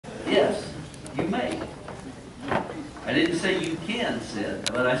say you can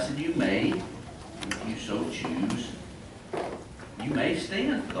sit, but I said you may, if you so choose. You may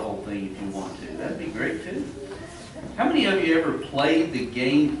stand for the whole thing if you want to. That'd be great too. How many of you ever played the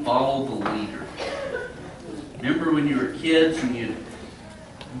game Follow the Leader? Remember when you were kids and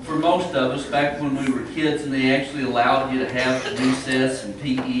for most of us back when we were kids and they actually allowed you to have recess and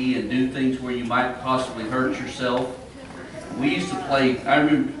PE and do things where you might possibly hurt yourself? We used to play, I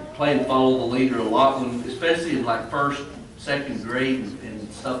remember playing Follow the Leader a lot, especially in like first, second grade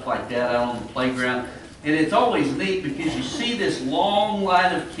and stuff like that out on the playground. And it's always neat because you see this long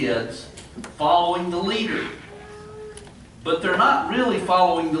line of kids following the leader. But they're not really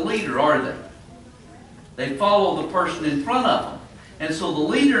following the leader, are they? They follow the person in front of them. And so the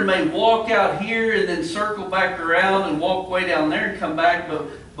leader may walk out here and then circle back around and walk way down there and come back, but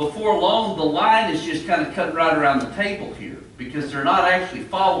before long the line is just kind of cut right around the table here because they're not actually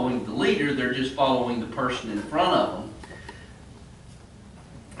following the leader, they're just following the person in front of them.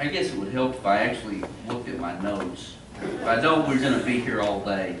 I guess it would help if I actually looked at my notes. If I don't, we're going to be here all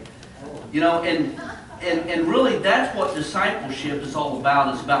day. You know, and really that's what discipleship is all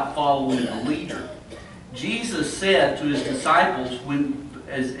about. It's about following the leader. Jesus said to his disciples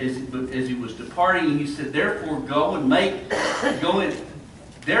as he was departing, he said, therefore go and make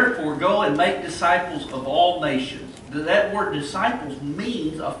disciples of all nations. That word disciples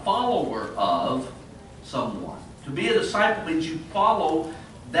means a follower of someone. To be a disciple means you follow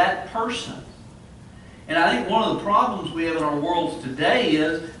that person. And I think one of the problems we have in our world today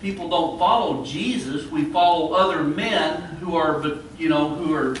is people don't follow Jesus. We follow other men who are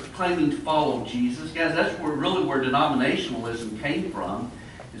claiming to follow Jesus. Guys, that's where denominationalism came from.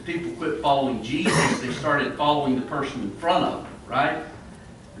 Is people quit following Jesus, they started following the person in front of them, right?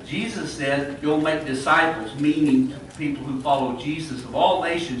 Jesus said, "You'll make disciples," meaning people who follow Jesus of all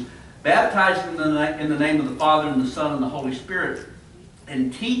nations, baptizing them in the name of the Father and the Son and the Holy Spirit,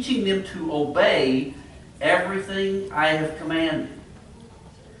 and teaching them to obey everything I have commanded.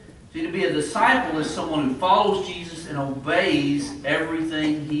 See, to be a disciple is someone who follows Jesus and obeys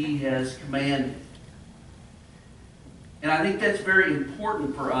everything he has commanded. And I think that's very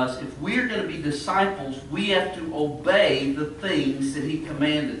important for us. If we're going to be disciples, we have to obey the things that he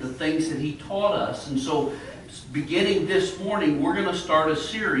commanded, the things that he taught us. And so, beginning this morning, we're going to start a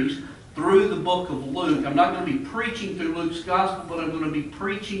series through the book of Luke. I'm not going to be preaching through Luke's gospel, but I'm going to be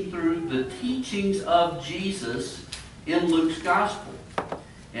preaching through the teachings of Jesus in Luke's gospel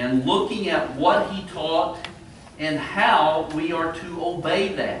and looking at what he taught and how we are to obey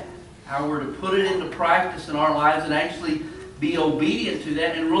that, how we're to put it into practice in our lives and actually be obedient to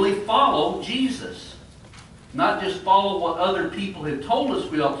that and really follow Jesus. Not just follow what other people have told us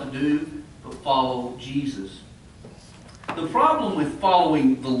we ought to do, but follow Jesus. The problem with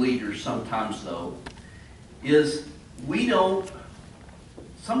following the leaders sometimes, though, is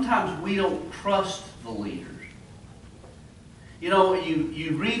sometimes we don't trust the leaders. You know,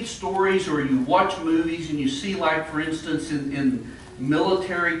 you read stories or you watch movies and you see, like, for instance, in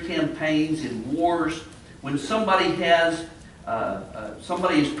military campaigns, in wars, when somebody is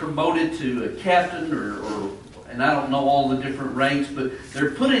promoted to a captain and I don't know all the different ranks, but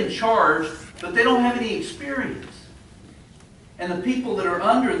they're put in charge, but they don't have any experience. And the people that are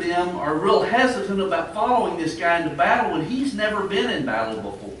under them are real hesitant about following this guy into battle when he's never been in battle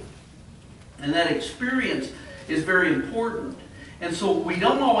before. And that experience is very important. And so we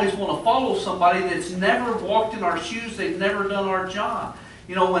don't always want to follow somebody that's never walked in our shoes, they've never done our job.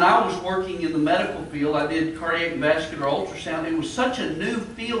 You know, when I was working in the medical field, I did cardiac and vascular ultrasound. It was such a new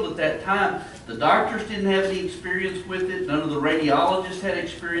field at that time. The doctors didn't have any experience with it. None of the radiologists had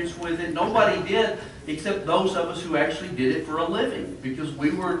experience with it. Nobody did, except those of us who actually did it for a living, because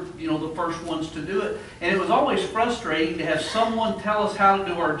we were, the first ones to do it. And it was always frustrating to have someone tell us how to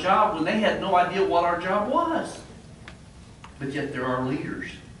do our job when they had no idea what our job was. But yet there are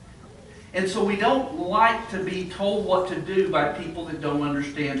leaders. And so we don't like to be told what to do by people that don't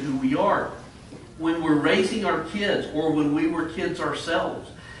understand who we are. When we're raising our kids, or when we were kids ourselves,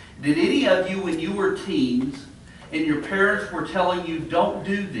 did any of you, when you were teens, and your parents were telling you, don't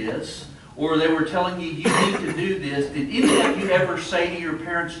do this, or they were telling you, you need to do this, did any of you ever say to your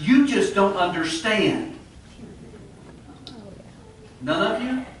parents, you just don't understand? None of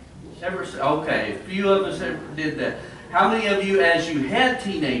you? Ever say? Okay, a few of us ever did that. How many of you, as you had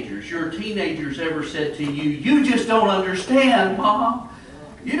teenagers, your teenagers ever said to you, you just don't understand, Mom.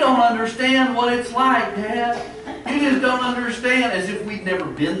 You don't understand what it's like, Dad. You just don't understand, as if we'd never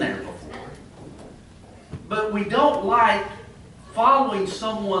been there before. But we don't like following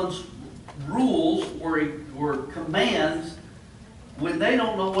someone's rules or commands when they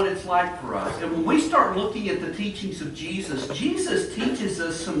don't know what it's like for us. And when we start looking at the teachings of Jesus, Jesus teaches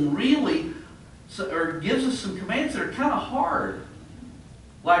us some really, or gives us some commands that are kind of hard.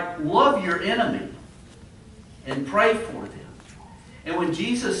 Like, love your enemy and pray for them. And when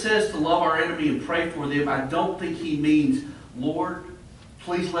Jesus says to love our enemy and pray for them, I don't think he means, Lord,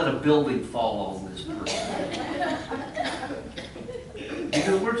 please let a building fall on this person.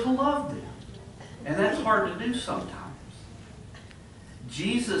 Because we're to love them. And that's hard to do sometimes.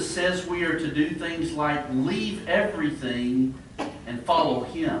 Jesus says we are to do things like leave everything and follow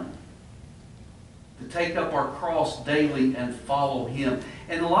him. To take up our cross daily and follow him.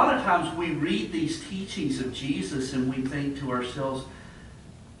 And a lot of times we read these teachings of Jesus and we think to ourselves,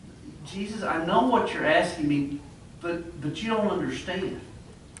 Jesus, I know what you're asking me, but you don't understand.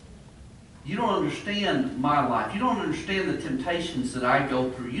 You don't understand my life. You don't understand the temptations that I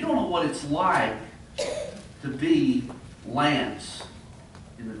go through. You don't know what it's like to be Lance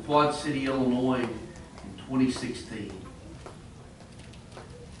in the Quad City, Illinois in 2016.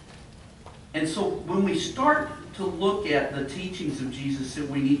 And so when we start to look at the teachings of Jesus that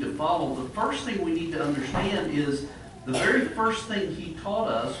we need to follow, the first thing we need to understand is the very first thing he taught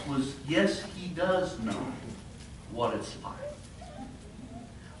us was, yes, he does know what it's like.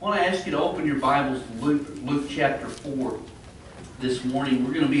 I want to ask you to open your Bibles to Luke chapter 4 this morning.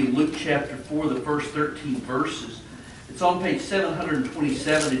 We're going to be in Luke chapter 4, the first 13 verses. It's on page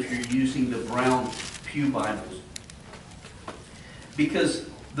 727 if you're using the brown pew Bibles. Because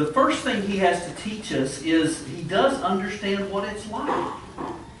the first thing he has to teach us is he does understand what it's like.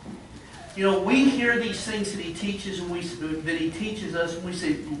 You know, we hear these things that he teaches and that he teaches us, and we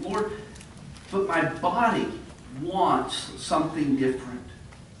say, Lord, but my body wants something different.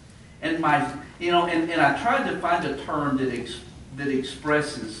 And and I tried to find a term that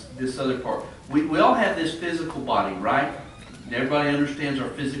expresses this other part. We all have this physical body, right? Everybody understands our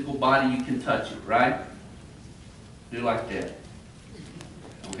physical body. You can touch it, right? Do like that.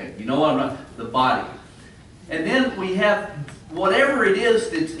 Okay, you know what I'm not? The body. And then we have whatever it is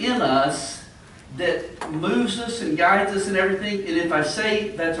that's in us that moves us and guides us and everything. And if I say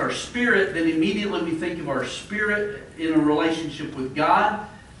that's our spirit, then immediately we think of our spirit in a relationship with God.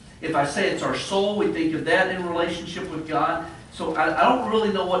 If I say it's our soul, we think of that in relationship with God. So I don't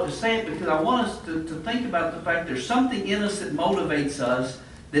really know what to say because I want us to think about the fact there's something in us that motivates us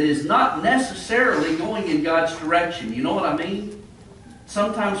that is not necessarily going in God's direction. You know what I mean?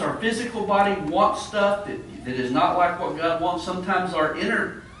 Sometimes our physical body wants stuff that is not like what God wants. Sometimes our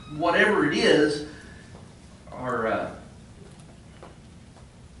inner, whatever it is, the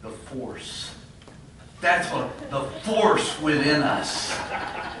force. That's what, the force within us.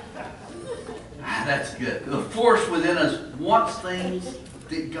 That's good. The force within us wants things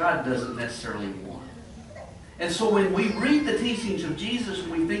that God doesn't necessarily want. And so when we read the teachings of Jesus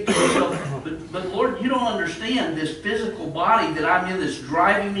and we think to ourselves, but Lord, you don't understand this physical body that I'm in that's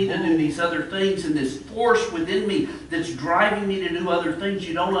driving me to do these other things, and this force within me that's driving me to do other things.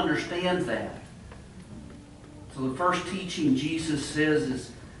 You don't understand that. So the first teaching Jesus says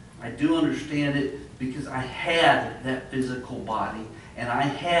is, I do understand it because I had that physical body and I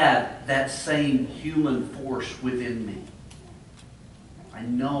had that same human force within me. I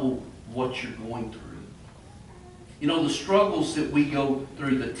know what you're going through. You know, the struggles that we go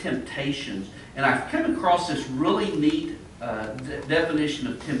through, the temptations. And I've come across this really neat definition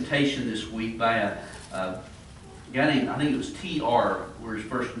of temptation this week by a guy named, I think it was T.R. were his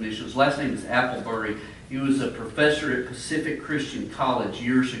first initials. His last name is Applebury. He was a professor at Pacific Christian College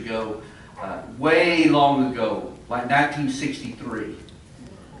years ago, way long ago, like 1963.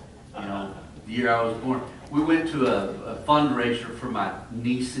 You know, the year I was born. We went to a fundraiser for my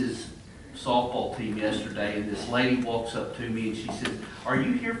niece's softball team yesterday, and this lady walks up to me and she says, "Are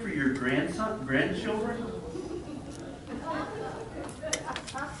you here for your grandchildren?"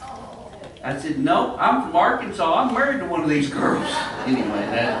 I said, "No, I'm from Arkansas. I'm married to one of these girls." Anyway,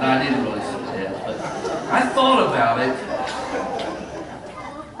 I didn't really say that, but I thought about it.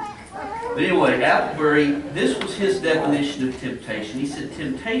 But anyway, Applebury, this was his definition of temptation. He said,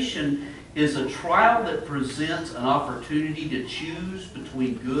 temptation is a trial that presents an opportunity to choose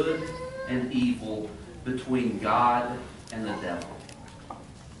between good and evil, between God and the devil.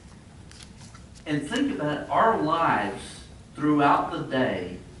 And think about it, our lives throughout the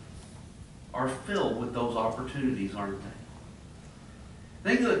day are filled with those opportunities, aren't they?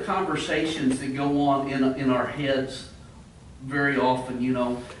 Think of the conversations that go on in our heads very often, you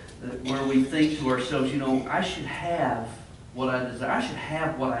know, where we think to ourselves, you know, I should have what I desire. I should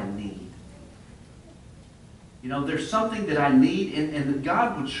have what I need. You know, there's something that I need, and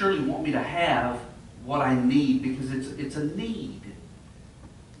God would surely want me to have what I need because it's a need.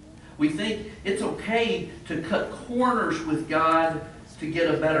 We think it's okay to cut corners with God to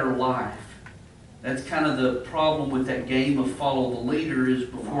get a better life. That's kind of the problem with that game of follow the leader, is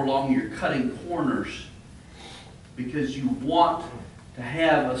before long you're cutting corners because you want to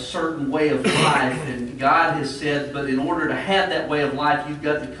have a certain way of life. And God has said, but in order to have that way of life, you've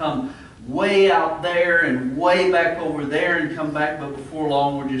got to come way out there and way back over there and come back. But before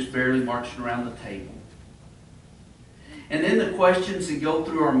long, we're just barely marching around the table. And then the questions that go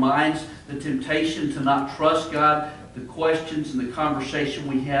through our minds, the temptation to not trust God, the questions and the conversation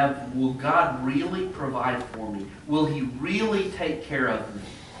we have, will God really provide for me? Will He really take care of me?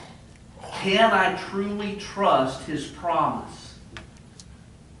 Can I truly trust His promise?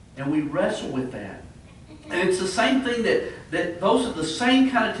 And we wrestle with that. And it's the same thing that those are the same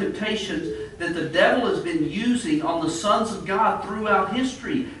kind of temptations that the devil has been using on the sons of God throughout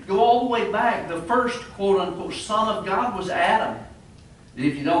history. Go all the way back. The first quote-unquote son of God was Adam. And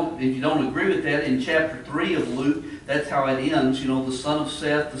if you don't agree with that, in chapter 3 of Luke, that's how it ends. You know, the son of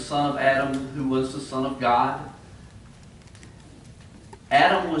Seth, the son of Adam, who was the son of God.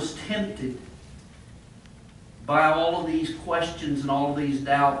 Adam was tempted by all of these questions and all of these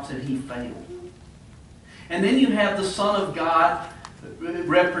doubts, and he failed. And then you have the Son of God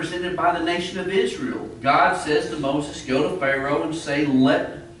represented by the nation of Israel. God says to Moses, go to Pharaoh and say,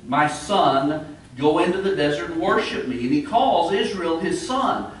 let my son go into the desert and worship me. And he calls Israel his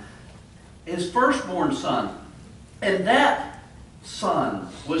son, his firstborn son. And that son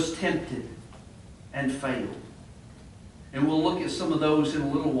was tempted and failed. And we'll look at some of those in a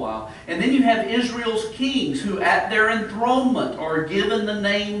little while. And then you have Israel's kings, who at their enthronement are given the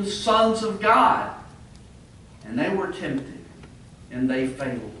name sons of God. And they were tempted, and they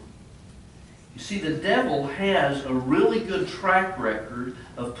failed. You see, the devil has a really good track record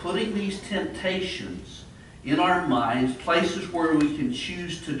of putting these temptations in our minds, places where we can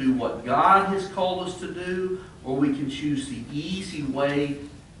choose to do what God has called us to do, or we can choose the easy way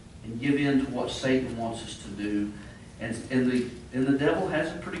and give in to what Satan wants us to do. And the devil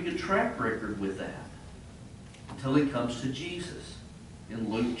has a pretty good track record with that, until he comes to Jesus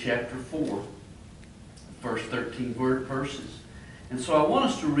in Luke chapter 4. First 13 verses. And so I want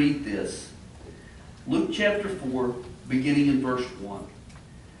us to read this. Luke chapter 4, beginning in verse 1. It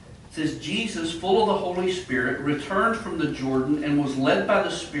says, Jesus, full of the Holy Spirit, returned from the Jordan and was led by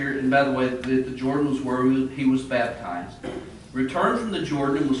the Spirit. And by the way, the Jordan was where he was baptized. Returned from the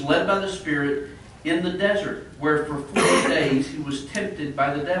Jordan and was led by the Spirit in the desert, where for 40 days he was tempted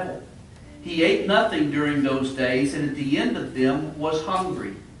by the devil. He ate nothing during those days, and at the end of them was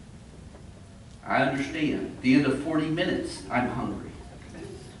hungry. I understand. At the end of 40 minutes, I'm hungry.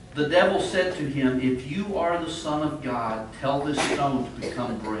 The devil said to him, if you are the Son of God, tell this stone to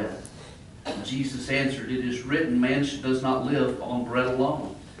become bread. And Jesus answered, it is written, man does not live on bread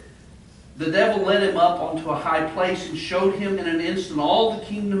alone. The devil led him up onto a high place and showed him in an instant all the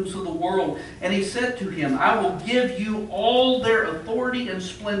kingdoms of the world. And he said to him, I will give you all their authority and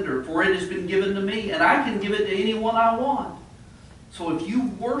splendor, for it has been given to me, and I can give it to anyone I want. So if you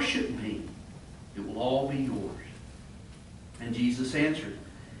worship me, it will all be yours. And Jesus answered,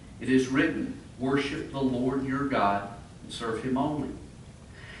 it is written, worship the Lord your God and serve him only.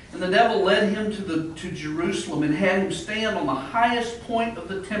 And the devil led him to Jerusalem and had him stand on the highest point of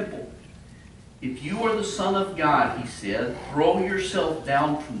the temple. If you are the Son of God, he said, throw yourself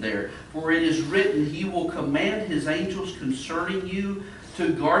down from there. For it is written, he will command his angels concerning you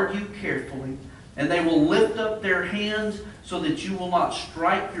to guard you carefully. And they will lift up their hands so that you will not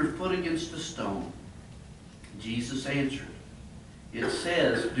strike your foot against a stone. Jesus answered, it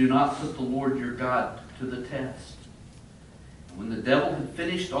says, do not put the Lord your God to the test. And when the devil had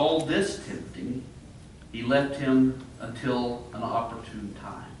finished all this tempting, he left him until an opportune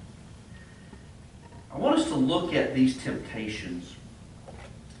time. I want us to look at these temptations.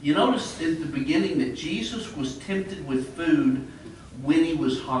 You notice at the beginning that Jesus was tempted with food when he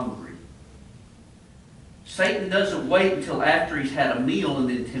was hungry. Satan doesn't wait until after he's had a meal and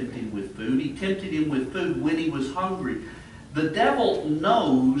then tempt him with food. He tempted him with food when he was hungry. The devil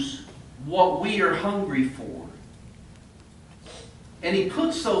knows what we are hungry for. And he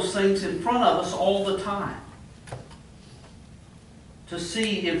puts those things in front of us all the time to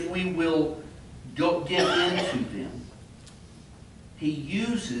see if we will give into them. He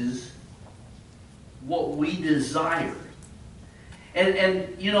uses what we desire.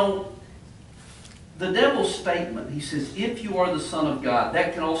 And you know, the devil's statement, he says, if you are the Son of God,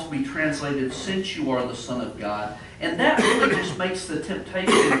 that can also be translated, since you are the Son of God. And that really just makes the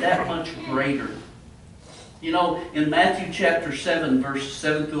temptation that much greater. You know, in Matthew chapter 7, verses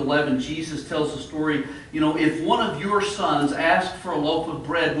 7 through 11, Jesus tells the story, you know, if one of your sons asks for a loaf of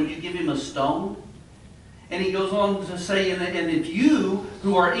bread, would you give him a stone? And he goes on to say, and if you,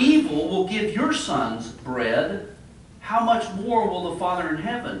 who are evil, will give your sons bread, how much more will the Father in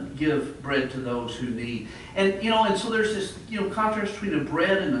heaven give bread to those who need? And, you know, and so there's this, you know, contrast between a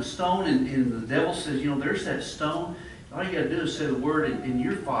bread and a stone, and the devil says, you know, there's that stone. All you got to do is say the word, and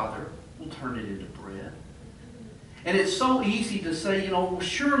your Father will turn it into bread. And it's so easy to say, you know, well,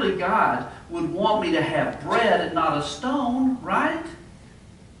 surely God would want me to have bread and not a stone, right?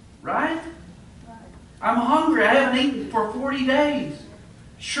 Right? I'm hungry. I haven't eaten for 40 days.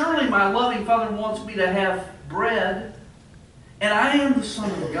 Surely my loving Father wants me to have bread. And I am the Son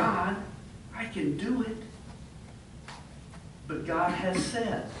of God. I can do it. But God has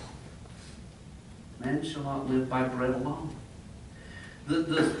said, man shall not live by bread alone.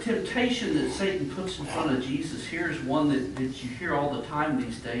 The temptation that Satan puts in front of Jesus here is one that you hear all the time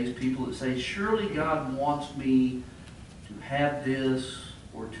these days. People that say, surely God wants me to have this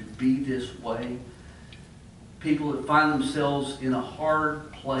or to be this way. People that find themselves in a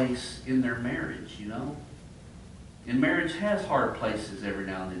hard place in their marriage, you know. And marriage has hard places every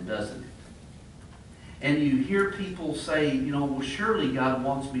now and then, doesn't it? And you hear people say, you know, well, surely God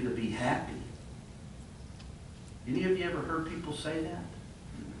wants me to be happy. Any of you ever heard people say that?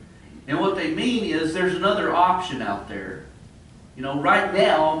 And what they mean is there's another option out there. You know, right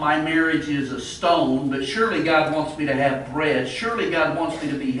now my marriage is a stone, but surely God wants me to have bread. Surely God wants me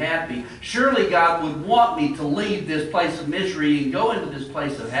to be happy. Surely God would want me to leave this place of misery and go into this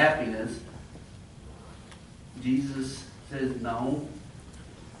place of happiness. Jesus says, no.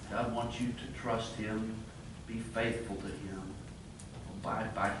 God wants you to trust Him, be faithful to Him,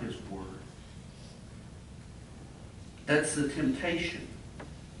 abide by His word. That's the temptation.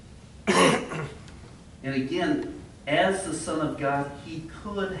 And again, as the Son of God, He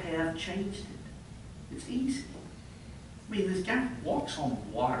could have changed it. It's easy. I mean, this guy walks on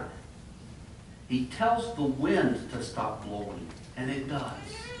water. He tells the wind to stop blowing, and it does.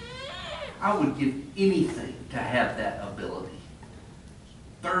 I would give anything to have that ability.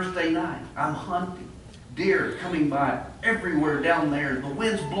 Thursday night, I'm hunting. Deer coming by everywhere down there. The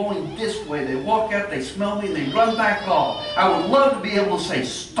wind's blowing this way. They walk out, they smell me, and they run back off. I would love to be able to say,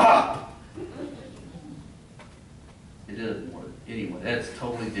 stop. It doesn't work. Anyway, that's a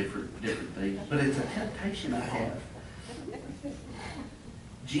totally different thing. But it's a temptation I have.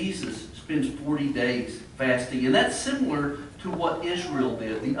 Jesus spends 40 days fasting, and that's similar to what Israel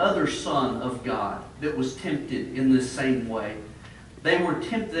did, the other son of God that was tempted in this same way. They were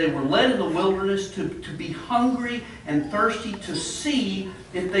tempted, they were led in the wilderness to be hungry and thirsty to see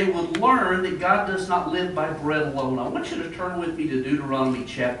if they would learn that God does not live by bread alone. I want you to turn with me to Deuteronomy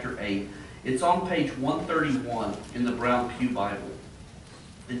chapter 8. It's on page 131 in the Brown Pew Bible.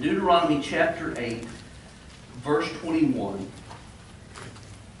 In Deuteronomy chapter 8, verse 21.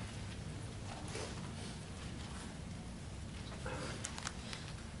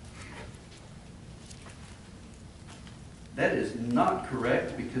 That is not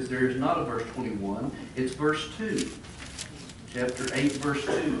correct because there is not a verse 21. It's verse 2. Chapter 8, verse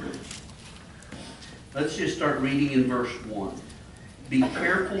 2. Let's just start reading in verse 1. Be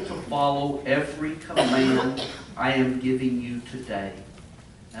careful to follow every command I am giving you today.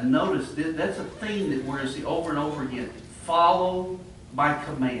 And notice, that's a theme that we're going to see over and over again. Follow my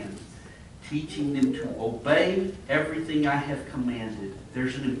commands. Teaching them to obey everything I have commanded.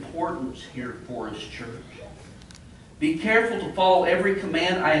 There's an importance here for us, church. Be careful to follow every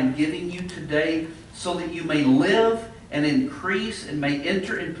command I am giving you today so that you may live and increase and may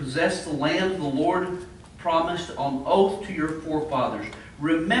enter and possess the land the Lord promised on oath to your forefathers.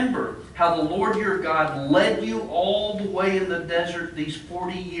 Remember how the Lord your God led you all the way in the desert these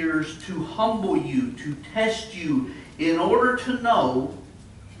 40 years to humble you, to test you, in order to know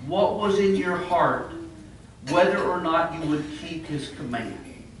what was in your heart, whether or not you would keep His command.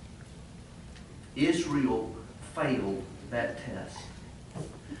 Israel failed that test.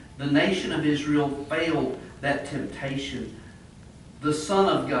 The nation of Israel failed that temptation. The Son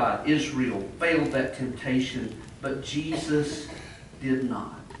of God, Israel, failed that temptation, but Jesus did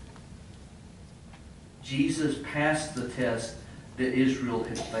not. Jesus passed the test that Israel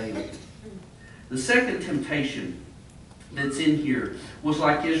had failed. The second temptation that's in here was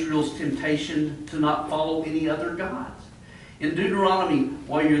like Israel's temptation to not follow any other gods. In Deuteronomy,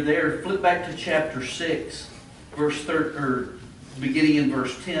 while you're there, flip back to chapter 6. Beginning in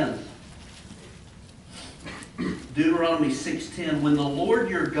verse 10. Deuteronomy 6:10. When the Lord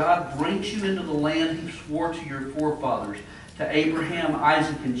your God brings you into the land He swore to your forefathers, to Abraham,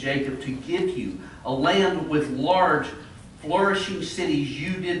 Isaac, and Jacob, to give you, A land with large, flourishing cities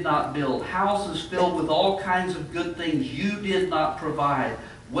you did not build. Houses filled with all kinds of good things you did not provide.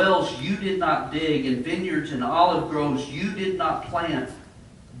 Wells you did not dig, and vineyards and olive groves you did not plant.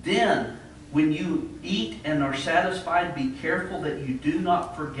 Then, when you eat and are satisfied, be careful that you do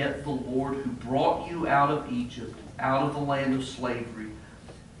not forget the Lord who brought you out of Egypt, out of the land of slavery.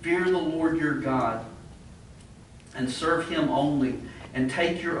 Fear the Lord your God, and serve Him only, and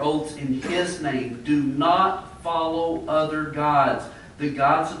take your oaths in His name. Do not follow other gods, the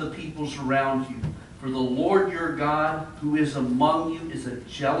gods of the peoples around you. For the Lord your God, who is among you, is a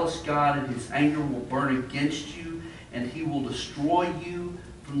jealous God, and His anger will burn against you, and He will destroy you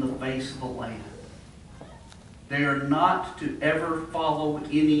from the face of the land. They are not to ever follow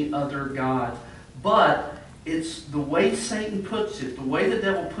any other God. But it's the way Satan puts it, the way the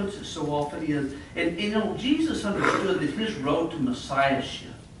devil puts it so often is, and you know, Jesus understood that His road to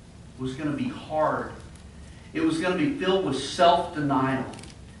Messiahship was going to be hard. It was going to be filled with self-denial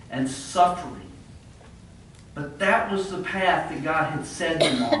and suffering. But that was the path that God had set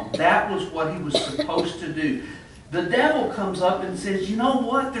Him on. That was what He was supposed to do. The devil comes up and says, you know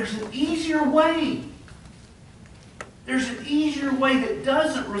what? There's an easier way. There's an easier way that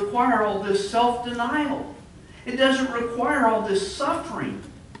doesn't require all this self-denial. It doesn't require all this suffering.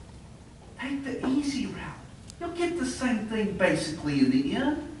 Take the easy route. You'll get the same thing basically in the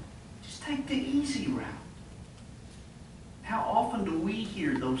end. Just take the easy route. How often do we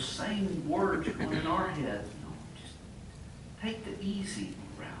hear those same words going in our head? Just take the easy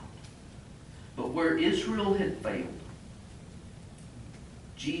route. But where Israel had failed,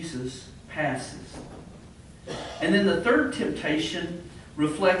 Jesus passes. And then the third temptation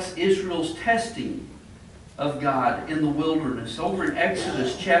reflects Israel's testing of God in the wilderness. Over in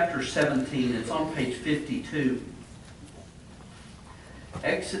Exodus chapter 17, it's on page 52.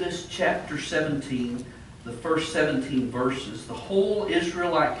 Exodus chapter 17, the first 17 verses. The whole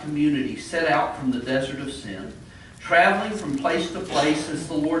Israelite community set out from the desert of Sin, traveling from place to place as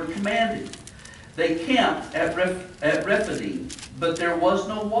the Lord commanded. They camped at Rephidim, but there was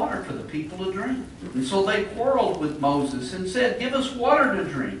no water for the people to drink. And so they quarreled with Moses and said, "Give us water to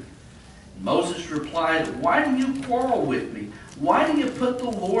drink." Moses replied, "Why do you quarrel with me? Why do you put the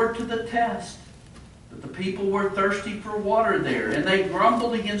Lord to the test?" But the people were thirsty for water there, and they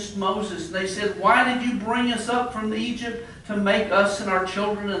grumbled against Moses. And they said, "Why did you bring us up from Egypt to make us and our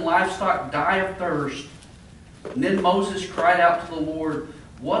children and livestock die of thirst?" And then Moses cried out to the Lord,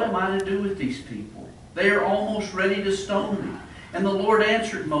 "What am I to do with these people? They are almost ready to stone me." And the Lord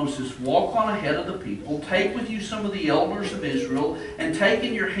answered Moses, "Walk on ahead of the people, take with you some of the elders of Israel, and take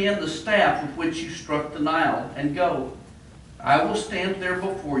in your hand the staff with which you struck the Nile, and go. I will stand there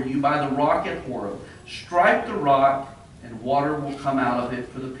before you by the rock at Horeb. Strike the rock, and water will come out of it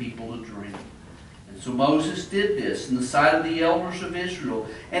for the people to drink." And so Moses did this in the sight of the elders of Israel,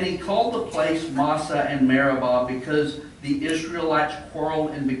 and he called the place Massah and Meribah, because the Israelites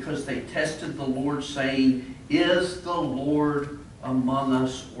quarreled and because they tested the Lord, saying, "Is the Lord among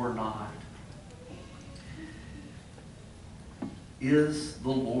us or not?" Is the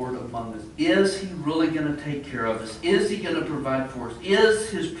Lord among us? Is He really going to take care of us? Is He going to provide for us? Is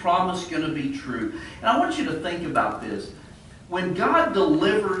His promise going to be true? And I want you to think about this. When God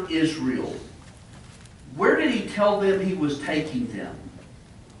delivered Israel, where did He tell them He was taking them?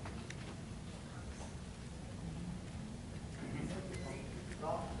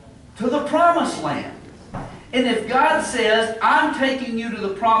 To the promised land. And if God says, "I'm taking you to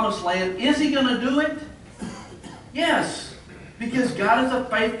the promised land," is He going to do it? Yes. Because God is a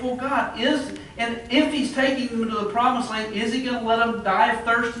faithful God. And if He's taking them to the promised land, is He going to let them die of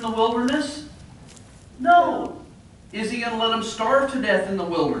thirst in the wilderness? No. Is He going to let them starve to death in the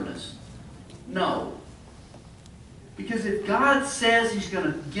wilderness? No. Because if God says He's going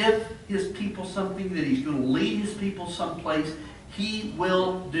to give His people something, that He's going to lead His people someplace, He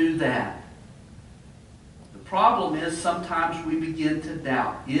will do that. The problem is sometimes we begin to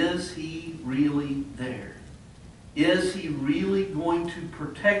doubt, is He really there? Is He really going to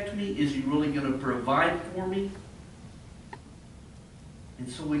protect me? Is He really going to provide for me? And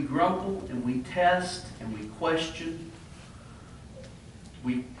so we grumble and we test and we question.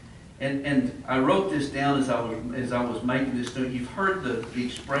 And I wrote this down as I was making this note. You've heard the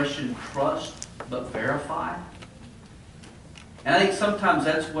expression trust but verify. And I think sometimes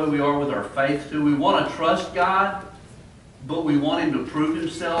that's the way we are with our faith too. We want to trust God, but we want Him to prove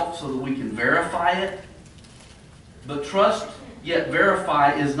Himself so that we can verify it. But trust yet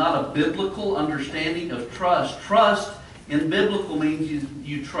verify is not a biblical understanding of trust. Trust in biblical means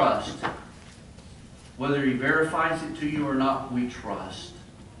you trust. Whether He verifies it to you or not, we trust.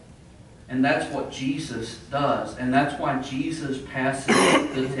 And that's what Jesus does. And that's why Jesus passes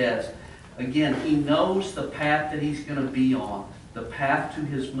the test. Again, he knows the path that he's going to be on, the path to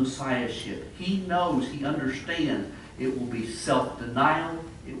his messiahship. He knows, he understands it will be self-denial,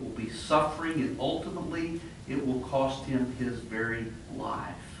 it will be suffering, and ultimately it will cost him his very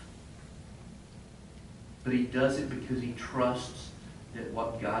life. But he does it because he trusts that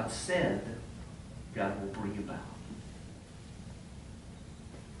what God said, God will bring about.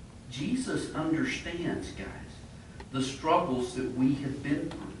 Jesus understands, guys, the struggles that we have been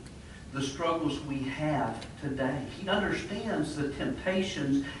through, the struggles we have today. He understands the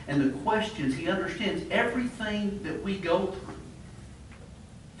temptations and the questions. He understands everything that we go through.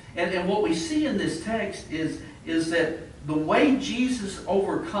 And what we see in this text is that the way Jesus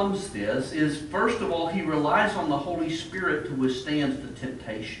overcomes this is, first of all, he relies on the Holy Spirit to withstand the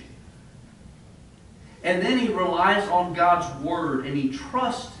temptation. And then he relies on God's Word, and he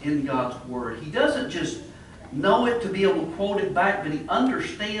trusts in God's Word. He doesn't just know it to be able to quote it back, but he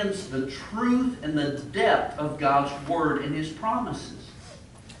understands the truth and the depth of God's Word and his promises.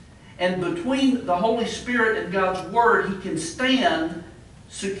 And between the Holy Spirit and God's Word, he can stand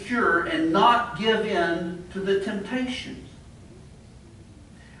secure and not give in to the temptations.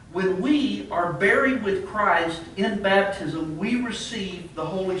 When we are buried with Christ in baptism, we receive the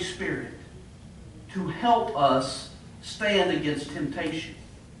Holy Spirit to help us stand against temptation.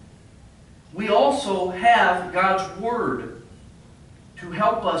 We also have God's Word to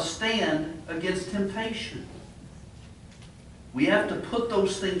help us stand against temptation. We have to put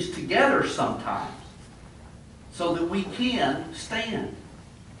those things together sometimes so that we can stand.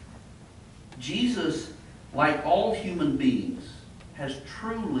 Jesus, like all human beings, has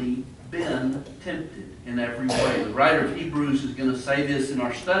truly been tempted in every way. The writer of Hebrews is going to say this in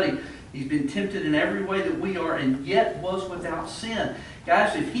our study. He's been tempted in every way that we are, and yet was without sin.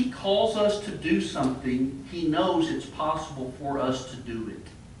 Guys, if he calls us to do something, he knows it's possible for us to do it.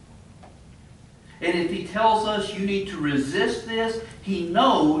 And if he tells us you need to resist this, he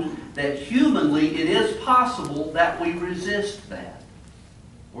knows that humanly it is possible that we resist that.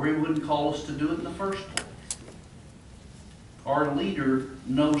 Or he wouldn't call us to do it in the first place. Our leader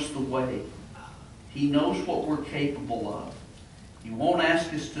knows the way. He knows what we're capable of. He won't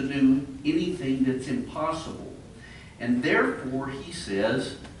ask us to do anything that's impossible. And therefore, he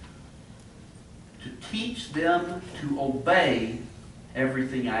says, to teach them to obey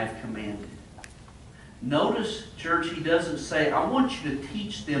everything I've commanded. Notice, church, he doesn't say, I want you to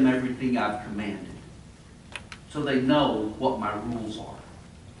teach them everything I've commanded, so they know what my rules are.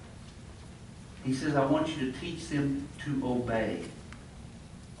 He says, I want you to teach them to obey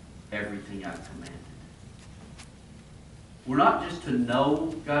everything I've commanded. We're not just to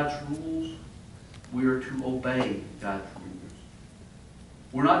know God's rules, we are to obey God's rules.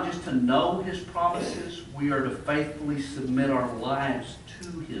 We're not just to know his promises, we are to faithfully submit our lives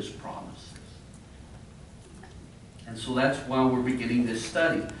to his promises. And so that's why we're beginning this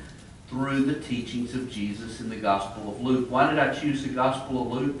study through the teachings of Jesus in the Gospel of Luke. Why did I choose the Gospel of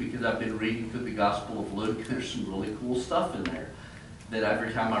Luke? Because I've been reading through the Gospel of Luke, and there's some really cool stuff in there that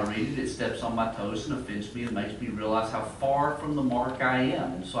every time I read it, it steps on my toes and offends me and makes me realize how far from the mark I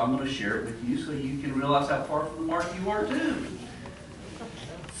am. And so I'm going to share it with you so you can realize how far from the mark you are too.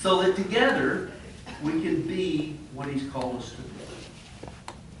 So that together we can be what he's called us to be.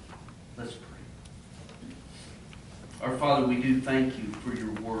 Let's pray. Our Father, we do thank you for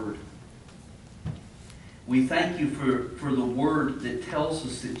your word. We thank you for the word that tells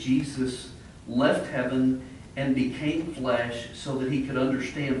us that Jesus left heaven and became flesh so that he could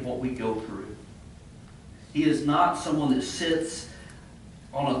understand what we go through. He is not someone that sits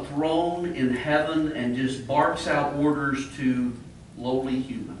on a throne in heaven and just barks out orders to lowly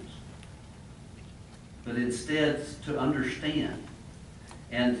humans, but instead to understand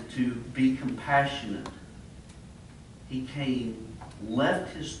and to be compassionate. He came,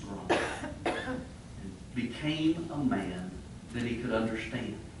 left his throne, and became a man that he could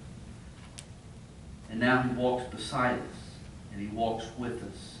understand. And now he walks beside us, and he walks with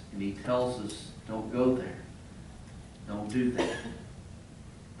us, and he tells us, don't go there, don't do that,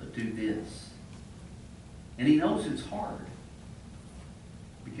 but do this. And he knows it's hard,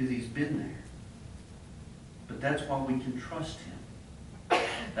 because he's been there. But that's why we can trust him.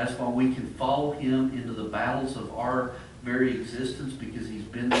 That's why we can follow him into the battles of our very existence, because he's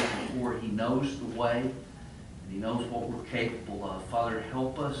been there before. He knows the way, and he knows what we're capable of. Father,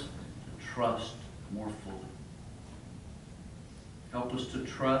 help us to trust more fully. Help us to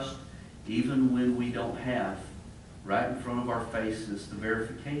trust even when we don't have right in front of our faces the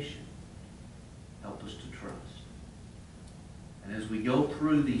verification. Help us to trust. And as we go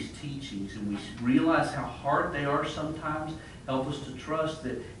through these teachings and we realize how hard they are sometimes, help us to trust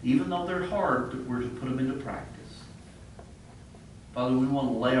that even though they're hard, that we're to put them into practice. Father, we want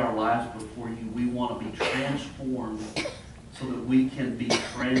to lay our lives before you. We want to be transformed so that we can be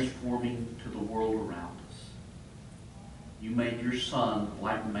transforming to the world around us. You made your Son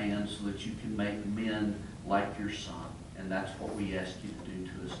like man so that you can make men like your Son. And that's what we ask you to do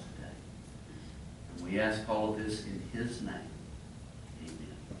to us today. And we ask all of this in his name.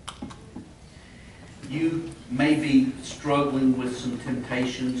 Amen. You may be struggling with some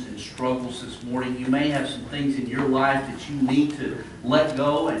temptations and struggles this morning. You may have some things in your life that you need to let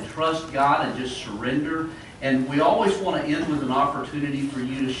go and trust God and just surrender. And we always want to end with an opportunity for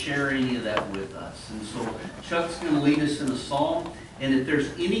you to share any of that with us. And so Chuck's going to lead us in a song. And if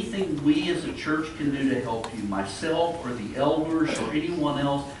there's anything we as a church can do to help you, myself or the elders or anyone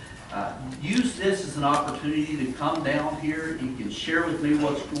else, use this as an opportunity to come down here. You can share with me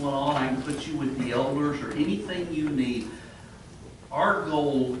what's going on. I can put you with the elders or anything you need. Our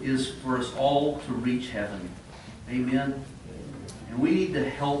goal is for us all to reach heaven. Amen? And we need to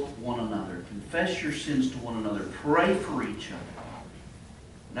help one another. Confess your sins to one another. Pray for each other.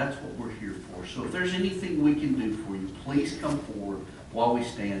 And that's what we're here for. So if there's anything we can do for you, please come forward while we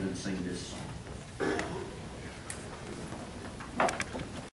stand and sing this song.